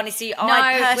it. Honestly,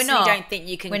 I personally don't think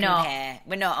you can compare.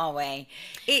 We're not, are we?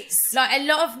 It's like a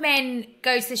lot of men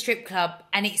go to the strip club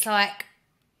and it's like,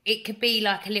 it could be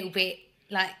like a little bit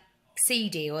like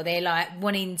seedy, or they're like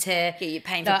wanting to you're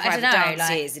paying for private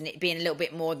dances and it being a little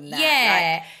bit more than that.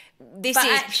 Yeah. This is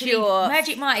actually pure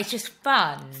Magic Mike is just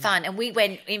fun, and we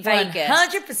went in Vegas.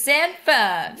 100%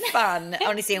 fun,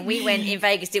 honestly. And we went in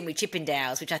Vegas, didn't we?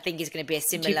 Chippendales, which I think is going to be a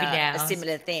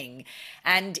similar thing.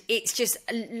 And it's just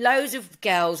loads of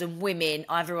girls and women,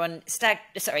 either on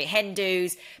hen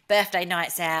do's, birthday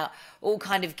nights out, all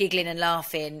kind of giggling and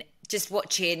laughing, just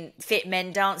watching fit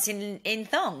men dancing in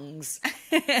thongs.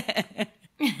 But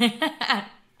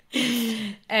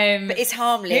it's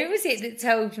harmless. Who was it that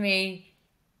told me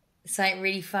something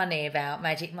really funny about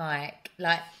Magic Mike?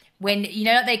 Like when, you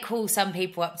know, like they call some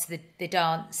people up to the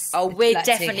dance. Oh, we're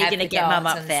definitely going to get Mum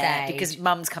up there because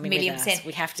Mum's coming with us.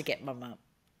 We have to get Mum up.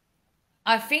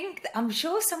 I'm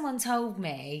sure someone told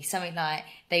me something like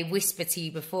they whisper to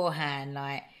you beforehand,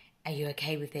 like, are you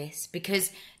okay with this?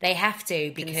 Because they have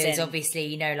to, because Consent. obviously,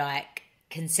 you know, like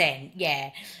consent,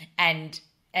 yeah. And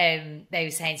they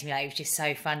were saying to me, like, it was just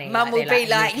so funny. Mum will be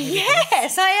like,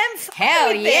 yes, I am fine hell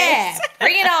with yeah, this.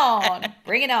 bring it on,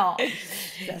 bring it on.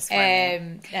 That's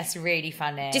funny. That's really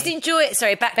funny. Just enjoy it.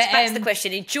 Sorry, back to the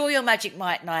question. Enjoy your Magic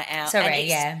Mike night out. Sorry, and it's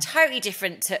yeah. totally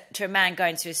different to a man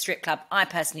going to a strip club, I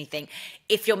personally think,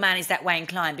 if your man is that way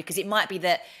inclined, because it might be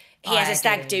that he has a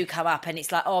stag do come up and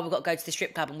it's like, oh, we've got to go to the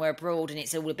strip club and we're abroad and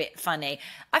it's all a bit funny.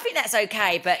 I think that's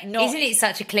okay, but not... Isn't it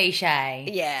such a cliche?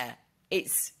 Yeah.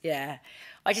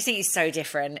 I just think it's so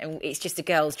different, and it's just a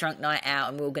girls' drunk night out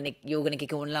and you're gonna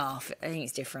giggle and laugh. I think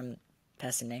it's different,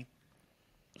 personally.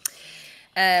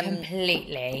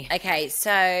 Completely. Okay,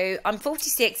 so I'm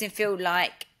 46 and feel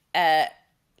like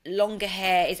longer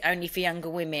hair is only for younger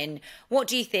women. What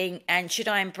do you think? And should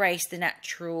I embrace the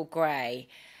natural grey?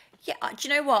 Yeah, do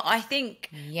you know what? I think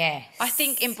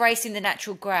embracing the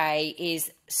natural grey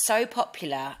is so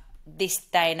popular this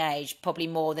day and age, probably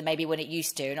more than maybe when it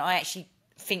used to. And I actually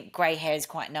think grey hair is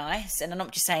quite nice, and I'm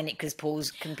not just saying it because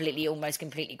Paul's almost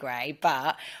completely grey,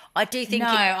 but I do think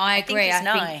I agree. It's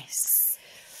nice.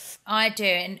 I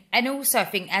do, and also I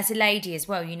think as a lady as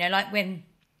well, you know, like when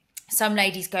some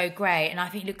ladies go grey, and I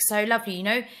think it looks so lovely, you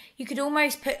know, you could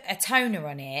almost put a toner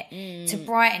on it to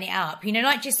brighten it up, you know,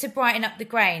 like just to brighten up the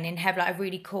grey and then have like a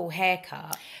really cool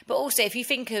haircut. But also, if you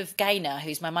think of Gaynor,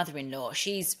 who's my mother-in-law,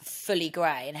 she's fully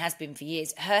grey and has been for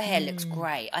years. Her hair looks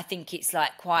great. I think it's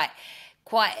like quite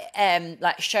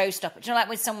like showstopper. Do you know, like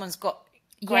when someone's got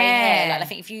grey hair, like I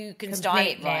think if you can style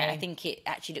it right, I think it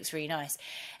actually looks really nice.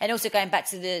 And also going back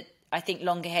to I think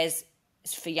longer hair's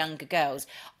for younger girls.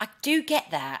 I do get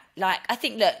that. Like, I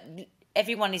think, look,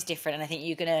 everyone is different, and I think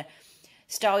you're gonna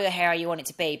style your hair how you want it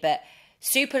to be. But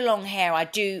super long hair, I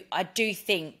do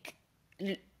think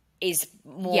is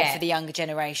more for the younger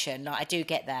generation. Like, I do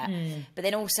get that. But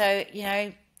then also, you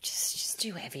know, just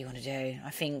do whatever you want to do. I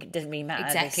think it doesn't really matter.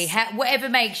 Exactly. Whatever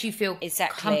makes you feel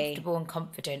comfortable and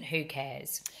confident, who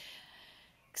cares?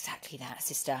 Exactly that,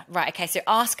 sister. Right, okay, so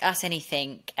ask us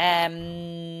anything.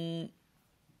 I'll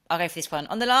go for this one.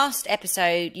 On the last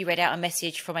episode, you read out a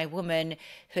message from a woman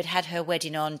who had her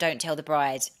wedding on Don't Tell the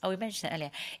Bride. Oh, we mentioned that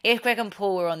earlier. If Greg and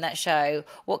Paul were on that show,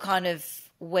 what kind of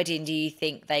wedding do you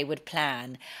think they would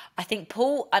plan? I think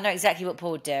I know exactly what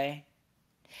Paul would do.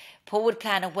 Paul would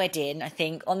plan a wedding, I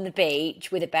think, on the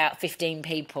beach with about 15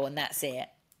 people, and that's it.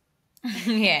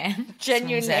 Yeah.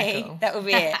 Genuinely, that would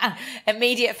be it.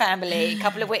 Immediate family, a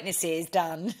couple of witnesses,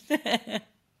 done.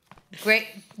 Greg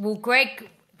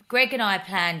and I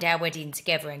planned our wedding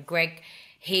together, and Greg,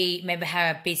 remember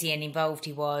how busy and involved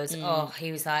he was. Oh,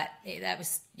 he was like, that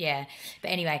was, yeah.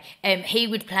 But anyway, he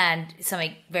would plan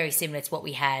something very similar to what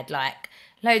we had, like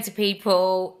loads of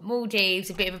people, Maldives,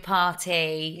 a bit of a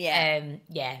party.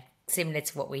 Yeah, similar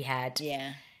to what we had.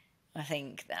 Yeah. I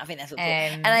think that's what Paul...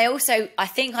 and I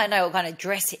think I know what kind of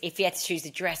dress, if he had to choose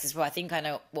the dress as well, I think I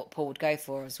know what Paul would go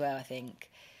for as well, I think.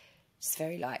 It's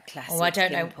very like classic. Oh, I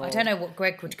don't know what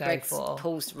Greg would go for.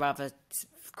 Paul's rather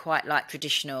quite like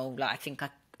traditional. Like I think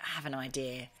I have an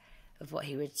idea of what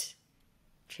he would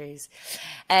choose.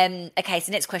 Okay,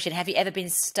 so next question: have you ever been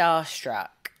starstruck?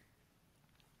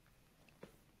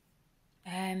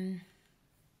 I'm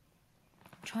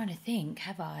trying to think.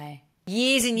 Have I?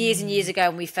 Years and years and years ago,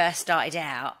 when we first started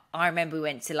out, I remember we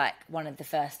went to like one of the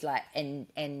first like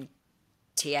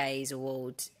NTA's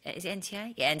awards. Is it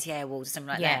NTA? Yeah, NTA awards or something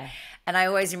like that. And I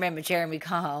always remember Jeremy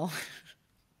Kyle.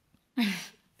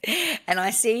 And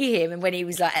I see him, and when he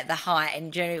was like at the height,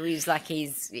 and Jeremy was like he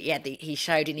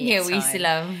showed in the we used to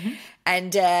love him.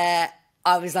 And I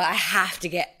was like, I have to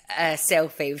get a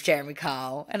selfie with Jeremy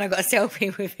Kyle, and I got a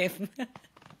selfie with him.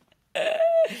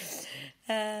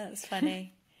 That's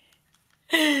funny.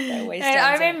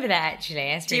 I remember that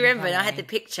actually. Do you remember? And I had the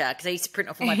picture because I used to print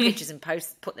off all my pictures and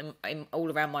put them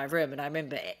all around my room. And I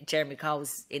remember Jeremy Kyle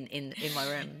was in my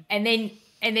room. And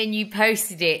then you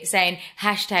posted it saying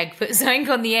hashtag put something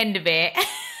on the end of it. No,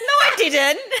 I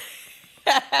didn't.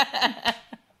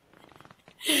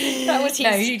 That was his.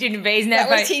 No, you didn't. But that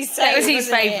was his saying. That was his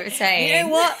favourite saying. You know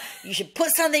what? You should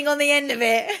put something on the end of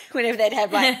it whenever they'd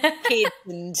have like kids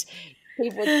and.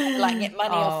 People would like get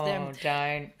money off them. Oh,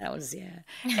 don't. That was, yeah.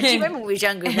 And do you remember when we were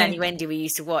younger with Nanny Wendy, we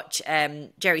used to watch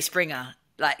Jerry Springer?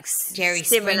 Like Jerry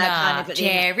similar Springer. kind of.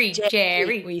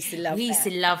 Jerry. We used to love that. We used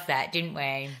to love that, didn't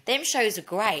we? Them shows are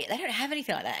great. They don't have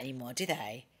anything like that anymore, do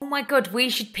they? Oh my God, we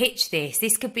should pitch this.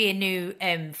 This could be a new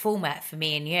format for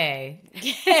me and you.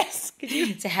 Yes. Could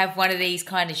you? To have one of these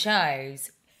kind of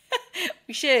shows.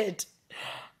 We should.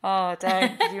 Oh,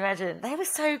 don't. Could you imagine? They were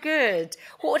so good.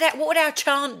 What would our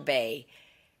chant be?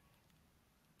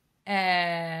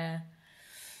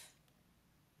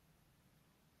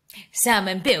 Sam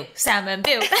and Bill.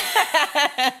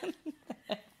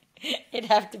 It'd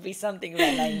have to be something with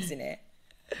their names in it.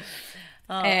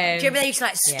 Oh. Do you remember they used to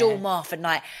like storm off and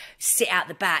like sit out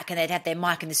the back, and they'd have their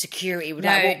mic, and the security would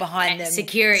like walk behind them.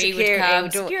 Security would come.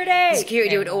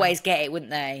 Security would always get it,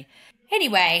 wouldn't they?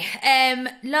 Anyway,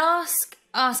 last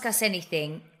Ask Us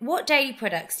Anything. What daily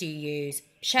products do you use?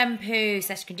 Shampoo,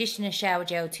 conditioner, shower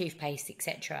gel, toothpaste,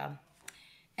 etc.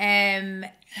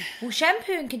 Well,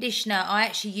 shampoo and conditioner, I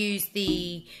actually use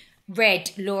the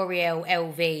red L'Oreal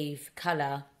Elvive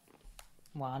colour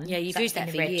one. Yeah, you've used that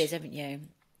for years, haven't you?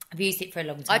 I've used it for a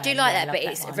long time. I do like that, but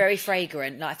it's very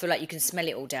fragrant. Like, I feel like you can smell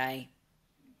it all day.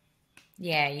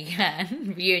 Yeah, you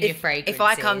can. You and your fragrances. If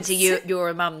I come to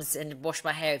your mum's and wash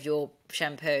my hair with your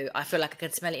shampoo, I feel like I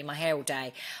can smell it in my hair all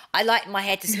day. I like my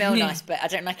hair to smell nice, but I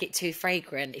don't like it too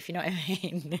fragrant, if you know what I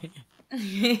mean.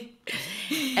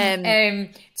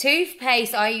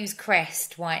 Toothpaste, I use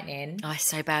Crest whitening. Oh, it's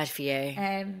so bad for you.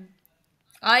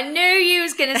 I knew you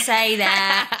was going to say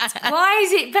that. Why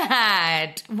is it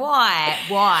bad? Why?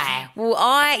 Well,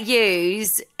 I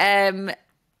use... why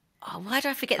do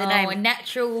I forget the name? A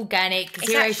natural organic,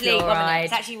 zero fluoride.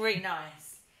 It's actually really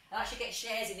nice. I actually get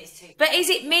shares in this too. But is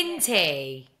it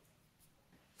minty?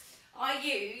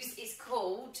 It's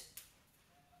called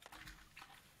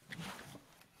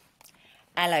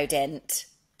Aloe Dent.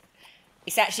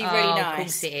 It's actually really nice. Of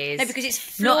course it is. No, because it's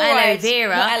fluoride. Not aloe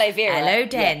vera. Not aloe vera. Aloe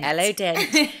Dent. Yeah, Aloe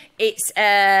Dent. It's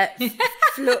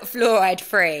fluoride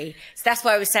free. So that's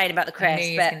what I was saying about the Crest. I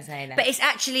knew you was gonna say that. But it's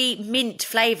actually mint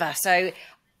flavour, so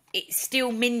it's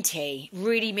still minty,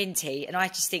 really minty. And I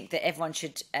just think that everyone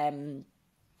should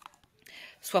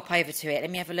swap over to it. Let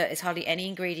me have a look. There's hardly any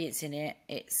ingredients in it.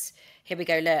 Here we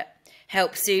go, look.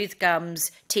 Help soothe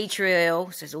gums, tea tree oil,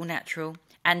 so it's all natural.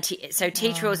 Tea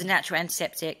tree oil is a natural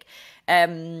antiseptic.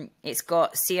 It's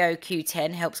got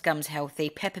CoQ10, helps gums healthy.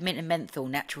 Peppermint and menthol,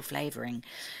 natural flavouring.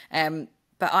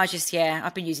 But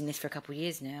I've been using this for a couple of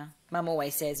years now. Mum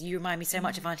always says, you remind me so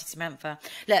much of Auntie Samantha.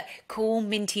 Look, cool,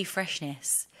 minty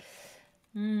freshness.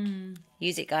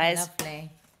 Use it, guys. Lovely.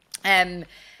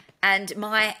 And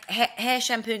my hair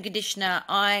shampoo and conditioner,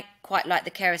 I quite like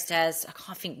the Kerastase. I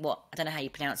don't know how you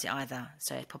pronounce it either,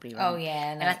 so it's probably wrong. Oh,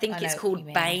 yeah. And I think it's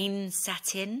called Bain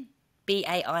Satin,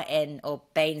 Bain, or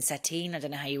Bain Satin. I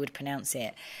don't know how you would pronounce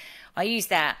it. I use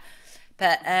that.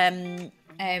 But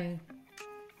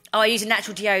I use a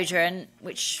natural deodorant,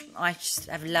 which I just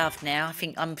have loved now. I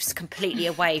think I'm just completely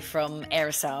away from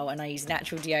aerosol, and I use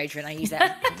natural deodorant. I use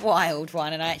that wild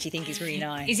one, and I actually think it's really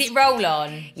nice. Is it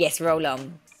roll-on? Yes,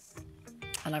 roll-on.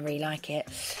 And I really like it.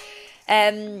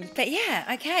 But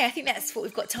yeah, okay, I think that's what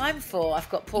we've got time for. I've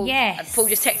got Paul. Yes. Paul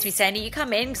just texted me saying, "Are you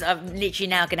coming?" Because I'm literally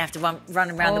now going to have to run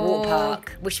around the water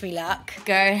park. Wish me luck.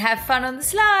 Go and have fun on the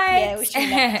slides. Yeah, wish me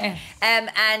luck.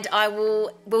 And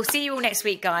we'll see you all next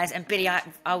week, guys. And Billie, I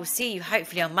will see you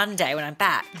hopefully on Monday when I'm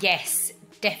back. Yes,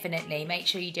 definitely. Make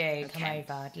sure you do. Come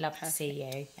over. I'd love to see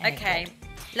you. Okay.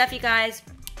 Love you guys.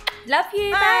 Love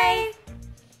you. Bye.